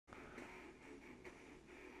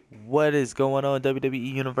What is going on,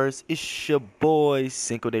 WWE Universe? It's your boy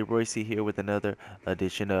Cinco de Royce here with another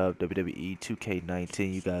edition of WWE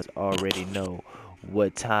 2K19. You guys already know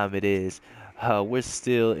what time it is. We're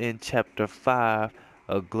still in Chapter 5,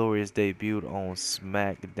 a glorious debut on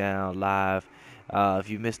SmackDown Live. If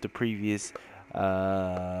you missed the previous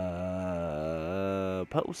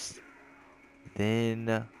post,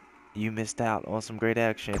 then you missed out on some great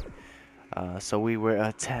action. So we were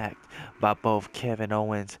attacked by both Kevin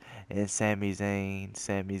Owens and Sami Zayn.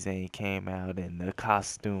 Sami Zayn came out in the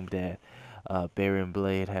costume that Baron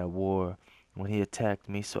Blade had wore when he attacked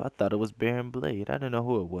me. So I thought it was Baron Blade. I didn't know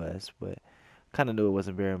who it was, but kind of knew it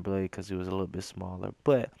wasn't Baron Blade because he was a little bit smaller.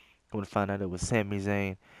 But I'm going to find out it was Sami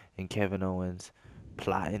Zayn and Kevin Owens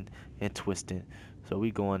plotting and twisting. So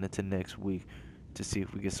we going into next week to see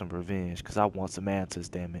if we get some revenge because I want some answers,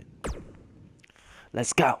 damn it.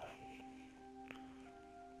 Let's go.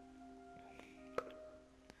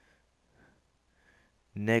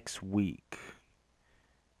 Next week.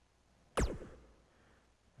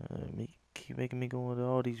 Keep making me go into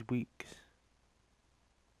all these weeks.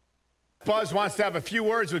 Buzz wants to have a few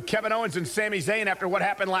words with Kevin Owens and Sami Zayn after what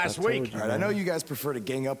happened last week. All right, I know you guys prefer to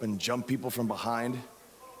gang up and jump people from behind,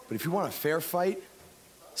 but if you want a fair fight,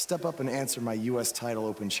 step up and answer my U.S. title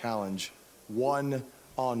open challenge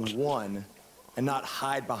one-on-one and not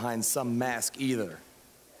hide behind some mask either.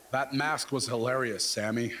 That mask was hilarious,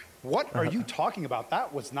 Sami. What are you talking about?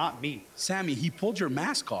 That was not me. Sami, he pulled your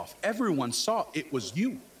mask off. Everyone saw it was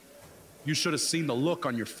you. You should have seen the look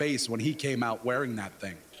on your face when he came out wearing that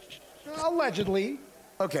thing. Allegedly.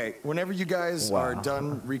 Okay, whenever you guys are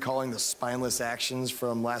done recalling the spineless actions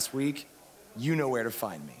from last week, you know where to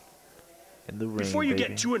find me. In the ring, Before you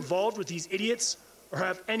get too involved with these idiots or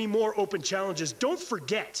have any more open challenges, don't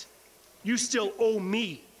forget, you still owe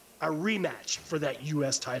me a rematch for that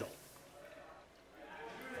U.S. title.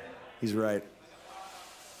 He's right.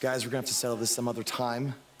 Guys, we're gonna have to settle this some other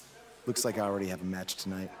time. Looks like I already have a match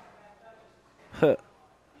tonight. Huh.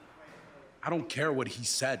 I don't care what he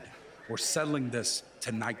said. We're settling this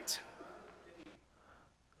tonight.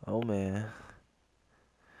 Oh man.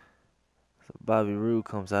 So Bobby Roode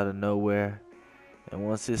comes out of nowhere and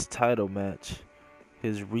wants his title match,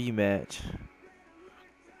 his rematch.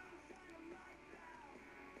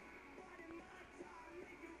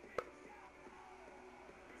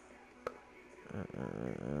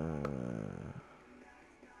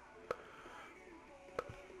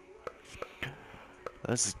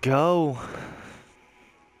 Let's go.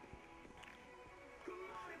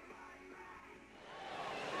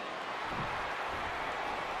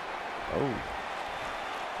 Oh,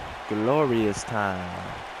 glorious time.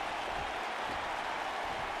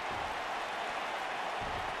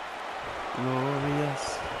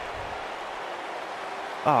 Glorious.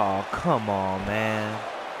 Oh, come on, man.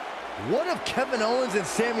 What have Kevin Owens and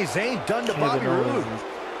Sami Zayn done to Bobby Roode?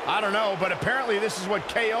 I don't know, but apparently this is what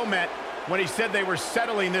KO meant when he said they were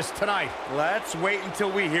settling this tonight. Let's wait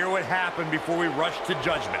until we hear what happened before we rush to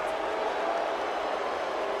judgment.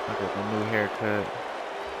 Look at the new haircut.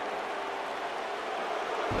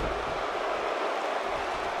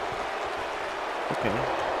 Okay.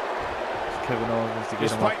 Kevin Owens wants to get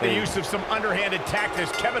Despite the use of some underhanded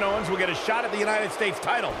tactics, Kevin Owens will get a shot at the United States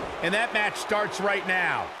title. And that match starts right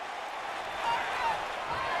now.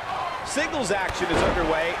 Singles action is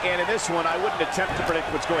underway, and in this one, I wouldn't attempt to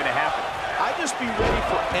predict what's going to happen. I'd just be ready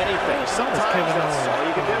for anything. Sometimes that's all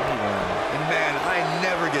you can do. And man, I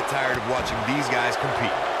never get tired of watching these guys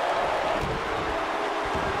compete.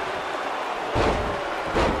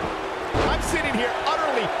 I'm sitting here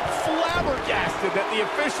utterly flabbergasted that the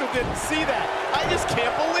official didn't see that. I just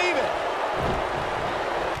can't believe it.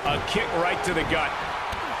 A kick right to the gut.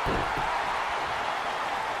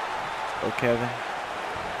 Oh, Kevin.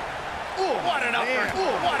 Ooh, what an uppercut.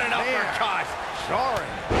 Ooh, what an uppercut. Sorry.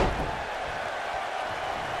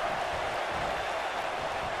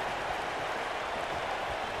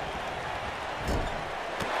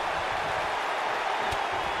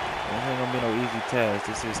 This ain't gonna be no easy task.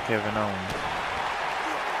 This is Kevin Owens.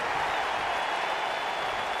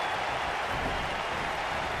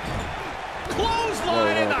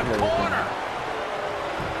 Clothesline in the corner.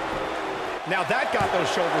 Now that got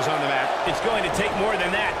those shoulders on the mat. It's going to take more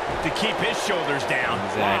than that to keep his shoulders down.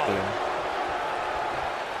 Exactly. Wow.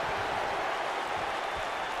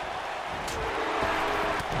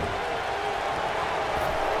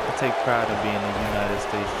 I take pride in being a United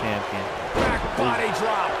States champion. Back body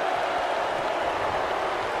drop.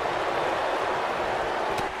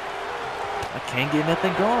 I can't get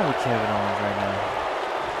nothing going with Kevin Owens right now.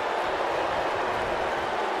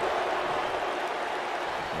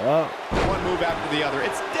 Oh. One move after the other.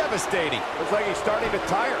 It's devastating. Looks like he's starting to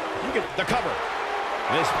tire. You get the cover.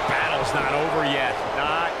 This battle's not over yet.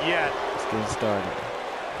 Not yet. It's getting started.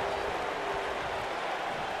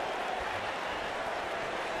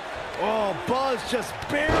 Oh, Buzz just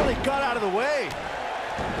barely got out of the way.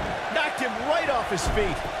 Knocked him right off his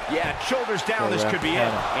feet. Yeah, shoulders down. This could be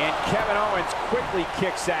it. And Kevin Owens quickly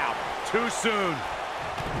kicks out. Too soon.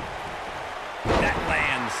 That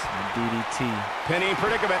lands. DDT. Penny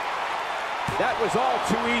predicament. That was all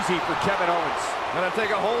too easy for Kevin Owens. Gonna take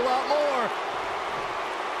a whole lot more.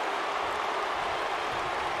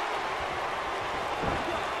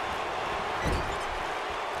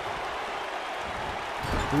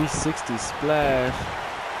 .360 splash.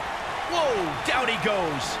 Whoa, down he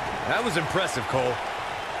goes. That was impressive, Cole.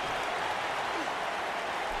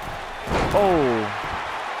 Oh.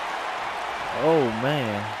 Oh,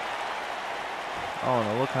 man. I don't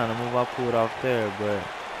know what kind of move I pulled off there, but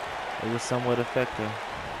it was somewhat effective.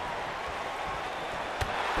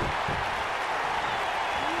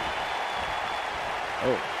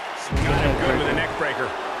 Oh. Got him good with a neck breaker.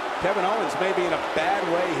 Kevin Owens may be in a bad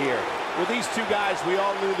way here. With these two guys, we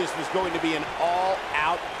all knew this was going to be an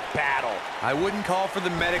all-out battle. I wouldn't call for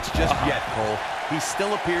the medics just yet, Cole. He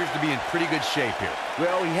still appears to be in pretty good shape here.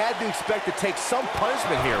 Well, he had to expect to take some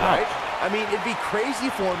punishment here, right? I mean, it'd be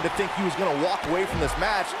crazy for him to think he was going to walk away from this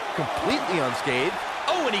match completely unscathed.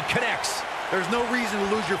 Oh, and he connects. There's no reason to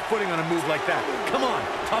lose your footing on a move like that. Come on,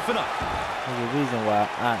 toughen up. There's a reason why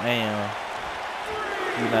I am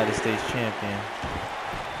United States champion.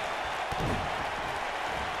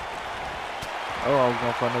 Oh, I was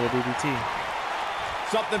going for another DDT.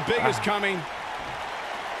 Something big is coming.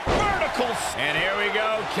 Verticals. And here we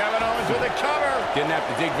go. Kevin Owens with a cover. Didn't have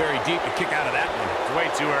to dig very deep to kick out of that one. It's way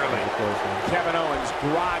too early. Kevin Owens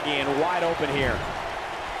groggy and wide open here.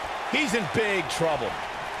 He's in big trouble.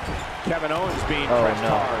 Kevin Owens being pressed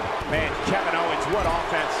hard. Man, Kevin Owens, what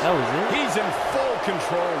offense. That was it? He's in full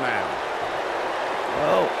control now.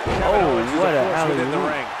 Oh, Kevin Owens is what a a force within the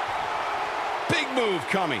ring. Big move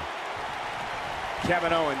coming.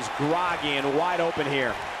 Kevin Owens groggy and wide open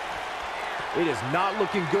here. It is not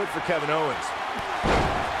looking good for Kevin Owens.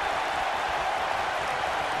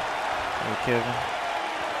 Hey, Kevin.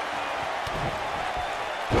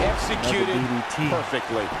 Executed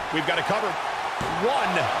perfectly. We've got to cover.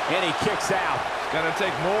 One. And he kicks out. It's gonna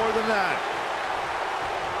take more than that.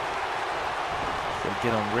 So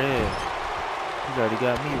get him red. He's already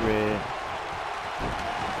got me red.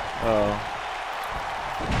 Oh.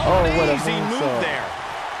 Oh, what a easy move there.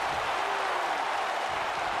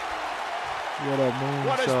 What a moonsault.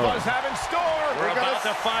 What does Buzz have in store? We're about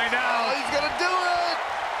to find out. He's gonna do it.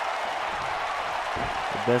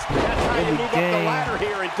 The best move That's how you in the move up the game. ladder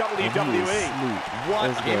here in WWE.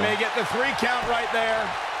 One. He may get the 3 count right there.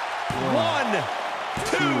 1,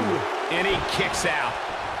 2, and he kicks out.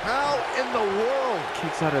 How in the world?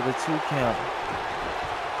 Kicks out of the 2 count.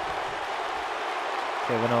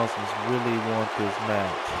 Kevin Owens really want this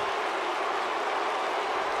match.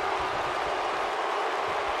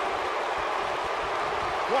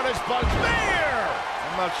 What is Buzz there?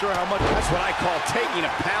 I'm not sure how much. That's what I call taking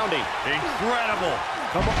a pounding. Incredible.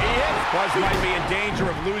 Come on, he hit. Buzz might be in danger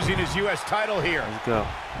of losing his U.S. title here. Let's go.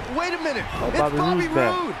 Wait a minute. Oh, It's Bobby Bobby Roode's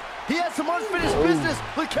back. Roode. He had some unfinished business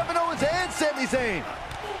with Kevin Owens and Sami Zayn.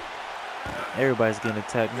 Everybody's getting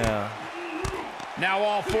attacked now. Now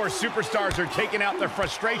all 4 superstars are taking out their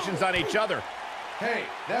frustrations on each other. Hey,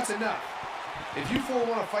 that's enough. If you 4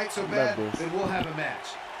 want to fight so bad, this. then we'll have a match.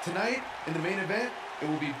 Tonight, in the main event, it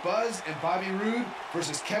will be Buzz and Bobby Roode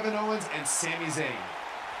versus Kevin Owens and Sami Zayn.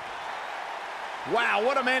 Wow,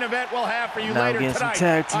 what a main event we'll have for you Now later getting some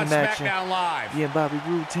tonight tag team on action. SmackDown Live. Yeah, Bobby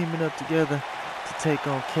Roode teaming up together to take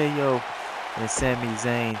on KO and Sami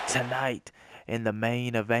Zayn tonight in the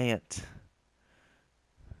main event.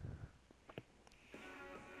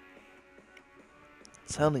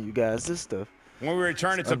 Telling you guys this stuff. When we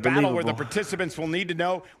return, it's a battle where the participants will need to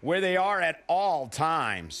know where they are at all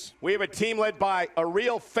times. We have a team led by a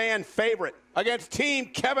real fan favorite against Team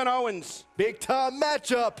Kevin Owens. Big time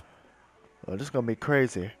matchup. Oh, this is gonna be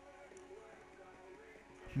crazy.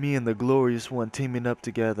 Me and the Glorious One teaming up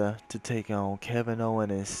together to take on Kevin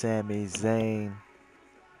Owens and Sami Zayn.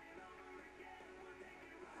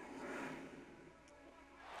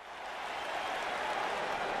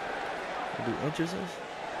 The entrances?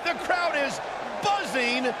 The crowd is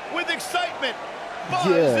buzzing with excitement. Buzz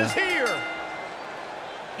is here.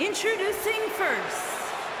 Introducing first,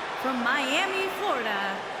 from Miami,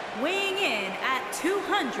 Florida, weighing in at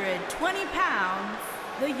 220 pounds,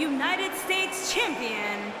 the United States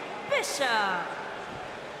Champion, Bishop.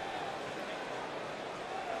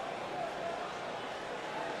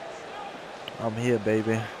 I'm here,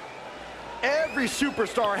 baby. Every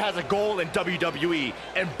superstar has a goal in WWE,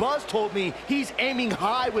 and Buzz told me he's aiming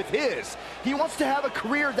high with his. He wants to have a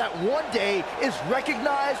career that one day is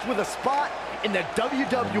recognized with a spot in the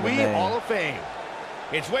WWE Hall of Fame.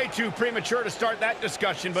 It's way too premature to start that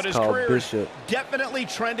discussion, but his called career Bishop. is definitely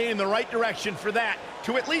trending in the right direction for that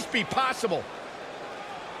to at least be possible.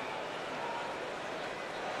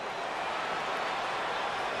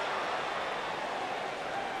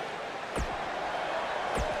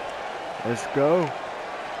 Let's go.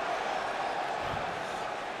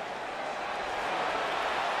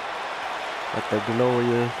 At the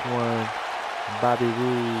glorious one, Bobby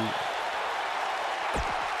Roode.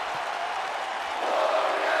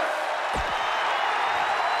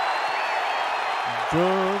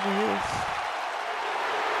 Glorious.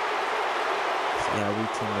 See how we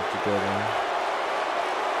team up together.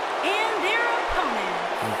 And their opponent,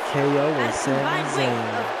 And KO and at a Sami combined weight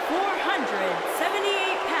Zayn. of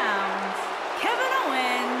 478 pounds, Kevin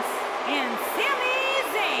Owens and Sami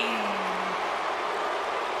Zayn.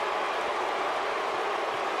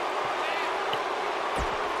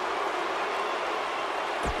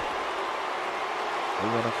 You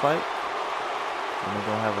wanna fight? And we're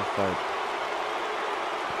gonna have a fight.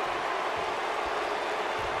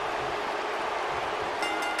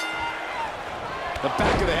 The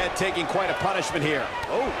back of the head taking quite a punishment here.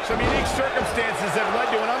 Oh, some unique circumstances have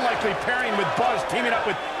led to an unlikely pairing with Buzz teaming up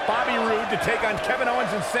with Bobby Roode to take on Kevin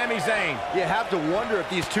Owens and Sami Zayn. You have to wonder if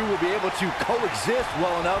these two will be able to coexist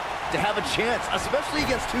well enough to have a chance, especially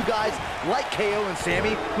against two guys like KO and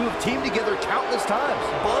Sami who have teamed together countless times.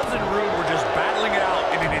 Buzz and Roode were just battling it out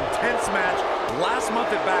in an intense match last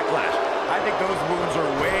month at Backlash. I think those wounds are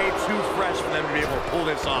way too fresh for them to be able to pull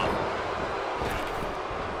this off.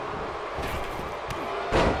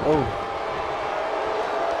 Oh.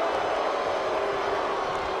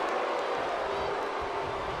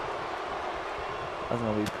 That's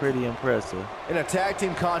gonna be pretty impressive. In a tag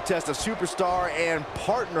team contest, a superstar and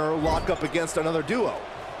partner lock up against another duo.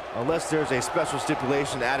 Unless there's a special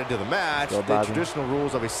stipulation added to the match, the traditional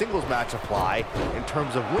rules of a singles match apply in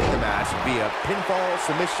terms of winning the match via pinfall,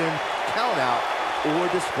 submission, countout, or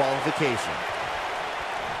disqualification.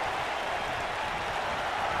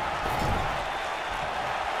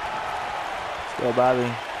 Go, Bobby.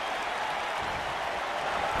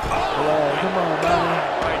 Come on, Bobby.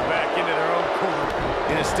 Right back into their own corner.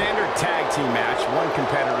 In a standard tag team match, one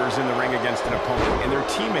competitor is in the ring against an opponent, and their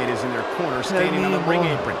teammate is in their corner standing on the ring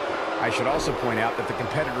apron. I should also point out that the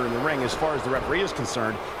competitor in the ring, as far as the referee is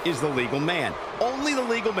concerned, is the legal man. Only the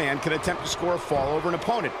legal man can attempt to score a fall over an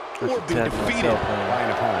opponent or be defeated by an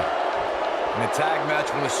opponent. In a tag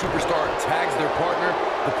match, when a superstar tags their partner,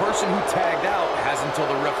 the person who tagged out has until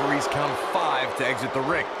the referee's count of 5 to exit the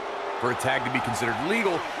ring. For a tag to be considered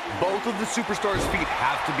legal, both of the superstars' feet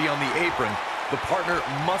have to be on the apron. The partner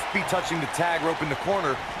must be touching the tag rope in the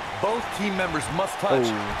corner. Both team members must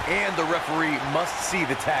touch, and the referee must see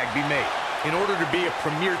the tag be made. In order to be a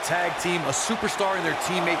premier tag team, a superstar and their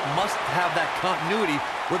teammate must have that continuity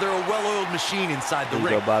where they're a well-oiled machine inside the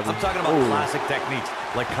ring. I'm talking about classic techniques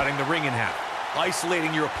like cutting the ring in half, isolating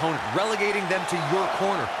your opponent, relegating them to your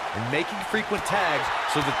corner, and making frequent tags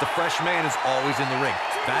so that the fresh man is always in the ring.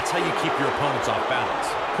 That's how you keep your opponents off balance.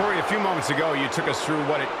 Corey, a few moments ago, you took us through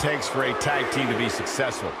what it takes for a tag team to be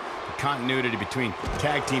successful. The continuity between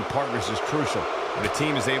tag team partners is crucial. If a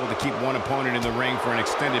team is able to keep one opponent in the ring for an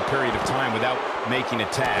extended period of time without making a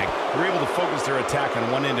tag, they're able to focus their attack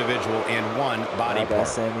on one individual and one body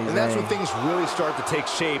part. And that's when things really start to take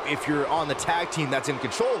shape if you're on the tag team that's in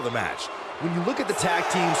control of the match. When you look at the tag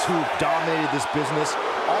teams who dominated this business,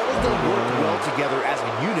 all of them worked well together as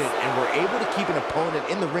a unit and were able to keep an opponent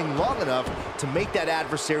in the ring long enough to make that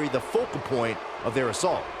adversary the focal point of their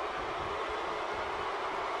assault.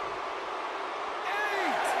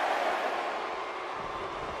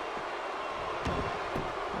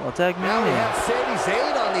 Well, tag me now we have Sami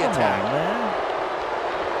Zayn on the attack.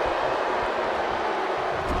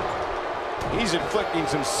 He's inflicting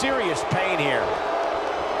some serious pain here.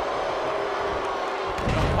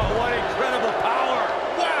 Oh, what incredible power.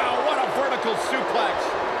 Wow, what a vertical suplex.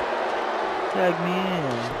 Tag me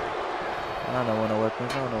in. I don't want no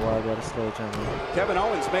weapons. I don't know why I got a slow time. Kevin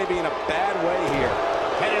Owens may be in a bad way here.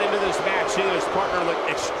 Headed into this match, seeing his partner look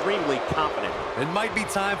extremely confident. It might be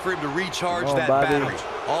time for him to recharge that Bobby. battery.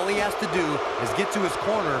 All he has to do is get to his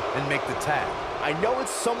corner and make the tag. I know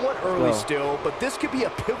it's somewhat early still, but this could be a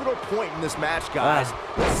pivotal point in this match, guys.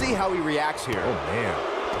 Let's see how he reacts here. Oh, man.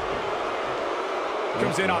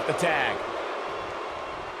 Comes in off the tag.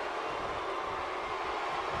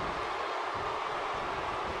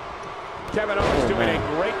 Kevin Owens doing a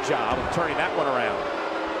great job of turning that one around.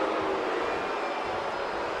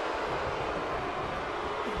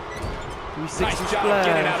 360 nice job splash.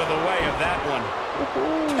 getting out of the way of that one.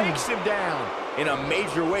 Takes him down. In a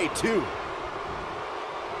major way, too.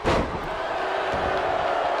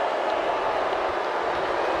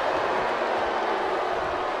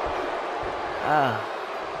 Oh,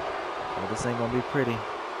 this ain't gonna be pretty.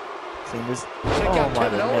 See this? Check out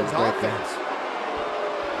Kevin Owens' offense.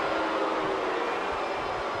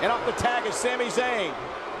 And off the tag is Sami Zayn.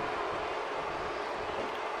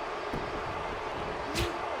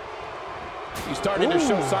 He's starting to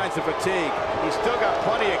show signs of fatigue. He's still got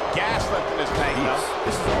plenty of gas left in his tank, though.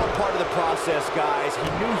 This is all part of the process, guys. He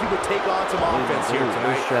knew he would take on some offense here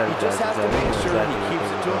tonight. He just has to make sure he keeps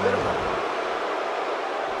it to a minimum.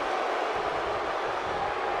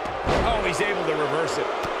 Oh, he's able to reverse it.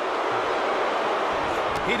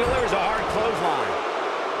 He delivers a hard clothesline.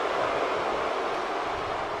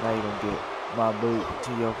 Now you gonna get my boot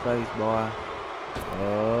to your face, boy.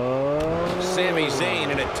 Oh. Sami Zayn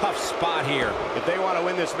in a tough spot here. If they want to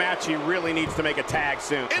win this match, he really needs to make a tag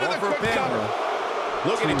soon. Into the quick cover.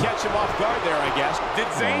 Looking to catch him off guard there, I guess. Did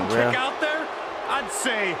Zayn kick out there? I'd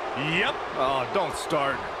say, yep. Oh, don't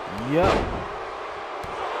start. Yep.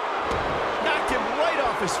 Knocked him right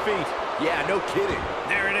off his feet. Yeah, no kidding.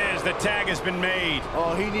 There it is. The tag has been made.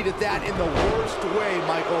 Oh, he needed that in the worst way,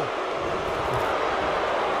 Michael.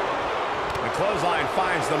 The clothesline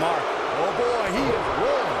finds the mark. Oh, boy, he is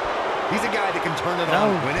rolling. He's a guy that can turn it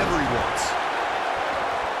on whenever he wants.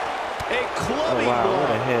 A clubbing wow, blow.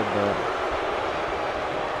 what a headbutt.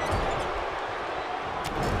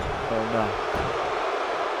 Oh, no.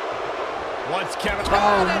 Once Kevin...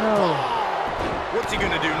 Oh, no. What's he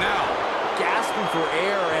going to do now? Gasping for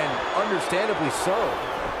air, and understandably so.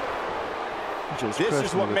 This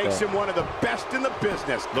is what makes him one of the best in the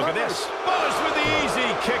business. Look at this. Buzz with the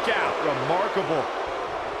easy kick out. Remarkable.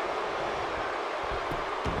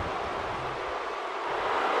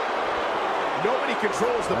 Nobody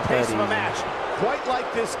controls the pace of a match quite like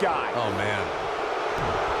this guy. Oh, man.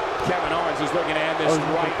 Kevin Owens is looking to end this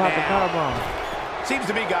right now. Seems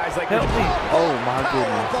to me, guys, like... Help me. Oh, my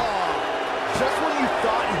goodness. Just when you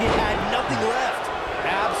thought he had nothing left.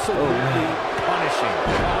 Absolutely punishing.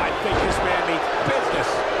 Oh, I think this man means business.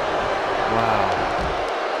 Wow.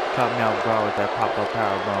 Caught me off guard with that pop-up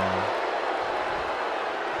powerbomb.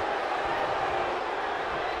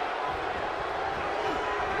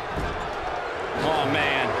 Oh,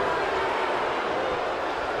 man.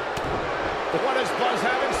 What does Buzz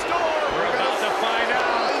have in store? We're about to find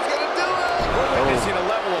out. He's going to do it. We're witnessing a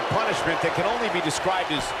level of punishment that can only be described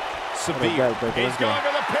as severe. He's going for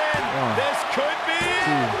the pin. This could be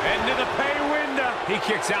into the pay window. He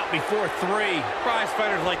kicks out before 3. Prize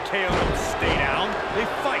fighters like KO don't stay down. They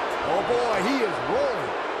fight. Oh, boy, he is rolling.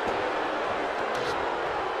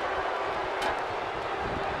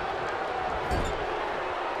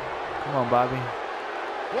 Come on, Bobby.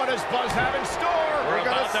 What does Buzz have in store? We're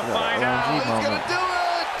about to find out. He's going to do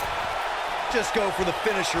it. Just go for the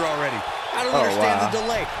finisher already. I don't understand the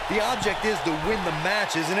delay. The object is to win the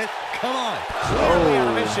match, isn't it? Come on. Clearly on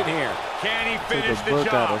a mission here. Can he finish Took the a book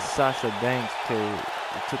job? out of Sasha Banks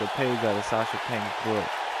took a page out of Sasha Banks' book.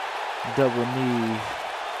 Double knee.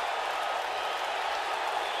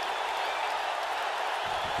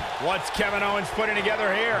 What's Kevin Owens putting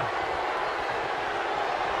together here?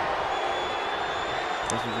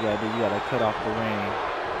 That's what you gotta do. You gotta cut off the ring.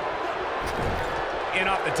 In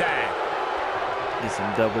off the tag. Get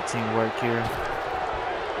some double team work here.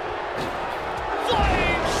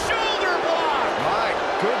 Flying shoulder block. My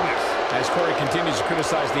goodness. As Corey continues to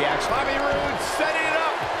criticize the action. Bobby Roode setting it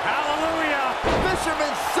up. Hallelujah.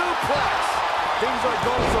 Fisherman suplex. Things are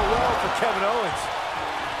going so well for Kevin Owens.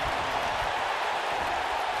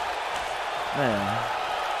 Man.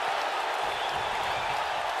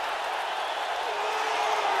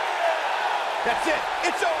 That's it.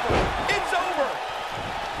 It's over. It's over.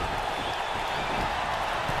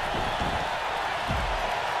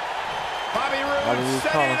 Bobby Roode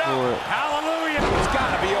setting it up. Hallelujah. It's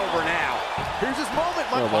got to be over now. Here's his moment,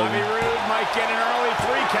 Bobby Roode might get an early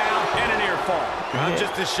 3 count and a near fall. I'm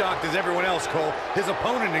just as shocked as everyone else, Cole, his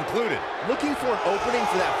opponent included. Looking for an opening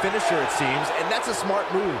for that finisher, it seems, and that's a smart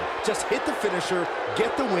move. Just hit the finisher,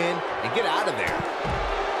 get the win, and get out of there.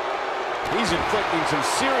 He's inflicting some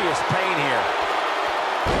serious pain here.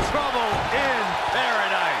 Trouble in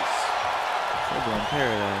paradise. Trouble in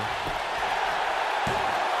paradise.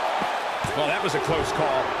 Well, that was a close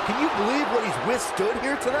call. Can you believe what he's withstood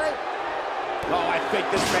here tonight? Oh, I think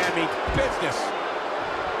this man means business.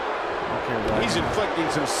 Okay, He's inflicting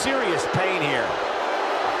some serious pain here.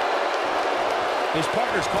 His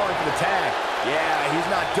partner's calling for the tag. Yeah, he's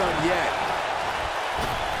not done yet.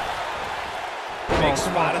 Big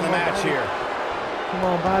spot in the match here. Come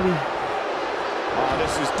on, Bobby. Oh,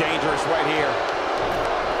 this is dangerous right here.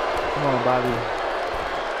 Come on, Bobby.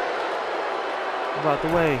 About the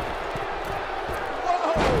way.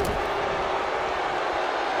 Whoa!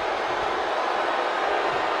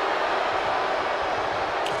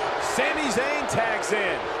 Sami Zayn tags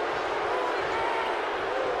in.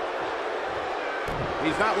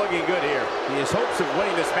 He's not looking good here. His hopes of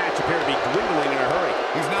winning this match appear to be dwindling in a hurry.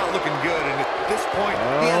 He's not looking good, and at this point,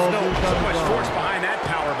 he has so much force behind that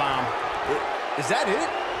power bomb. Is that it?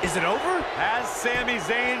 Is it over? Has Sami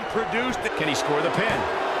Zayn produced it? Can he score the pin?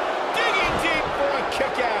 Digging deep for a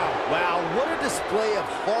kick out. Wow, what a display of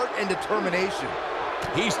heart and determination.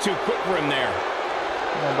 He's too quick for him there.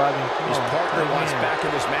 Come on, Bobby. His partner wants back in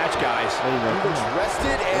this match, guys. He looks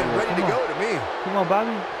rested and ready to go to me. Come on,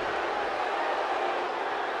 Bobby.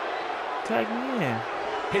 Tag me in.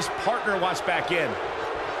 His partner wants back in.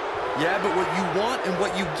 Yeah, but what you want and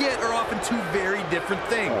what you get are often two very different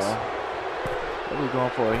things. What are we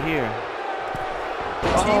going for here?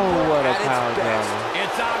 Oh, what a power driver.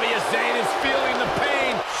 It's obvious Zayn is feeling the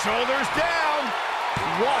pain. Shoulders down.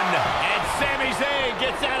 One, and Sami Zayn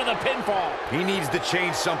gets out of the pinfall. He needs to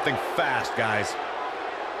change something fast, guys.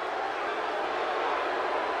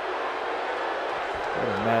 What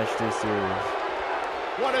a match this is.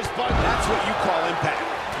 What is Buzz? That's what you call impact.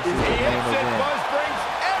 He hits it, Buzz brings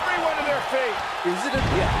everyone to their feet. Is it?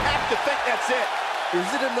 You have to think that's it. Is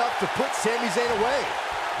it enough to put Sami Zayn away?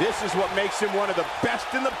 This is what makes him one of the best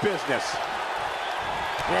in the business.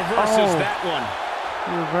 Reverses that one.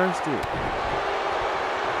 He reversed it.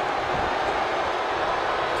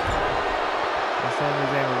 Sami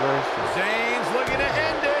Zayn reversed it. Zayn's looking to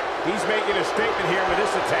end it. He's making a statement here with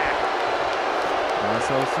this attack. Not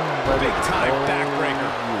so soon, buddy. Big time backbreaker.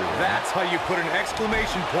 That's how you put an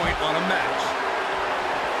exclamation point on a match.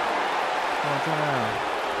 Come on.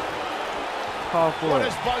 Call for what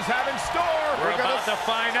it. does Buzz have in store? We're about to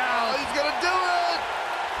find out. Oh, he's gonna do it.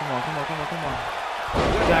 Come on.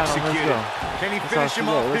 Well executed. Can he finish him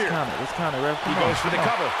off here? Let's count it, ref. He goes for the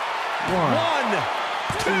cover. One,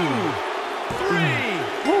 two, three.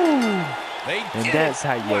 Woo! They and did that's it.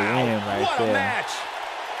 how you win right what there. A match.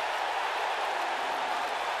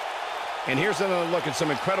 And here's another look at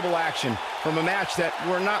some incredible action from a match that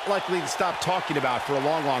we're not likely to stop talking about for a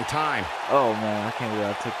long, long time. Oh, man, I can't believe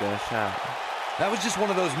I took that shot. That was just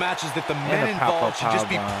one of those matches that the men involved should just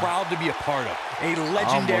be proud to be a part of. A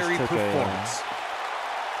legendary performance.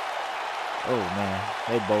 Oh, man,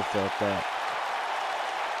 they both felt that.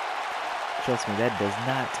 Trust me, that does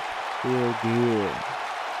not feel good.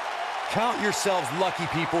 Count yourselves lucky,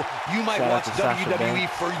 people. You might watch WWE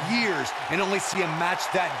for years and only see a match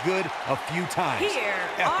that good a few times. Here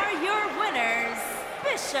are your winners,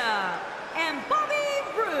 Bishop and Bobby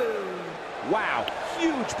Roode. Wow,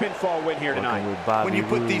 huge pinfall win here tonight. When you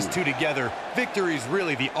put these two together, victory is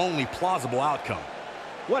really the only plausible outcome.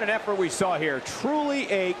 What an effort we saw here.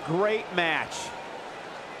 Truly a great match.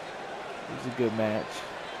 It was a good match.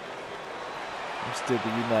 I'm still the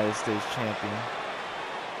United States champion.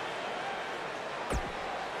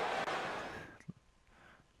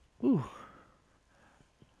 Whew.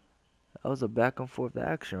 That was a back and forth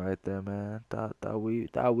action right there, man. Thought we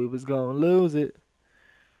was gonna lose it.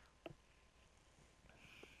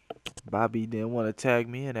 Bobby didn't want to tag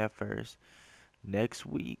me in at first. Next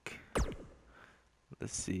week.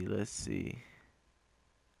 Let's see.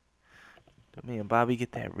 Me and Bobby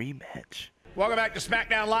get that rematch. Welcome back to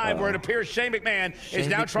SmackDown Live, where it appears Shane McMahon is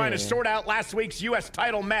now trying to sort out last week's U.S.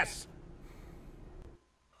 title mess.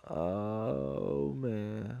 Oh,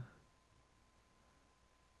 man.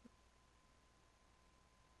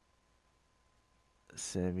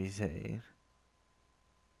 Sami Zayn.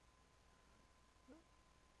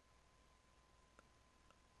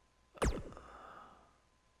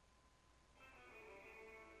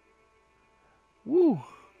 Woo.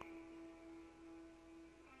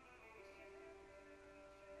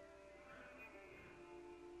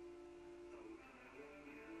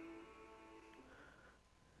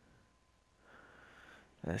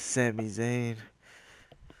 That's Sami Zayn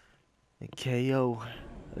and KO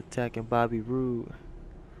attacking Bobby Roode.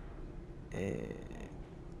 And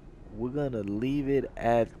we're gonna leave it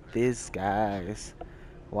at this, guys.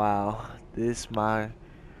 Wow, my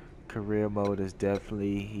career mode is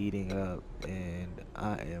definitely heating up, and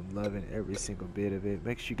I am loving every single bit of it.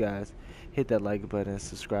 Make sure you guys hit that like button and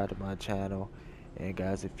subscribe to my channel. And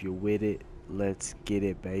guys, if you're with it, let's get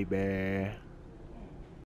it, baby.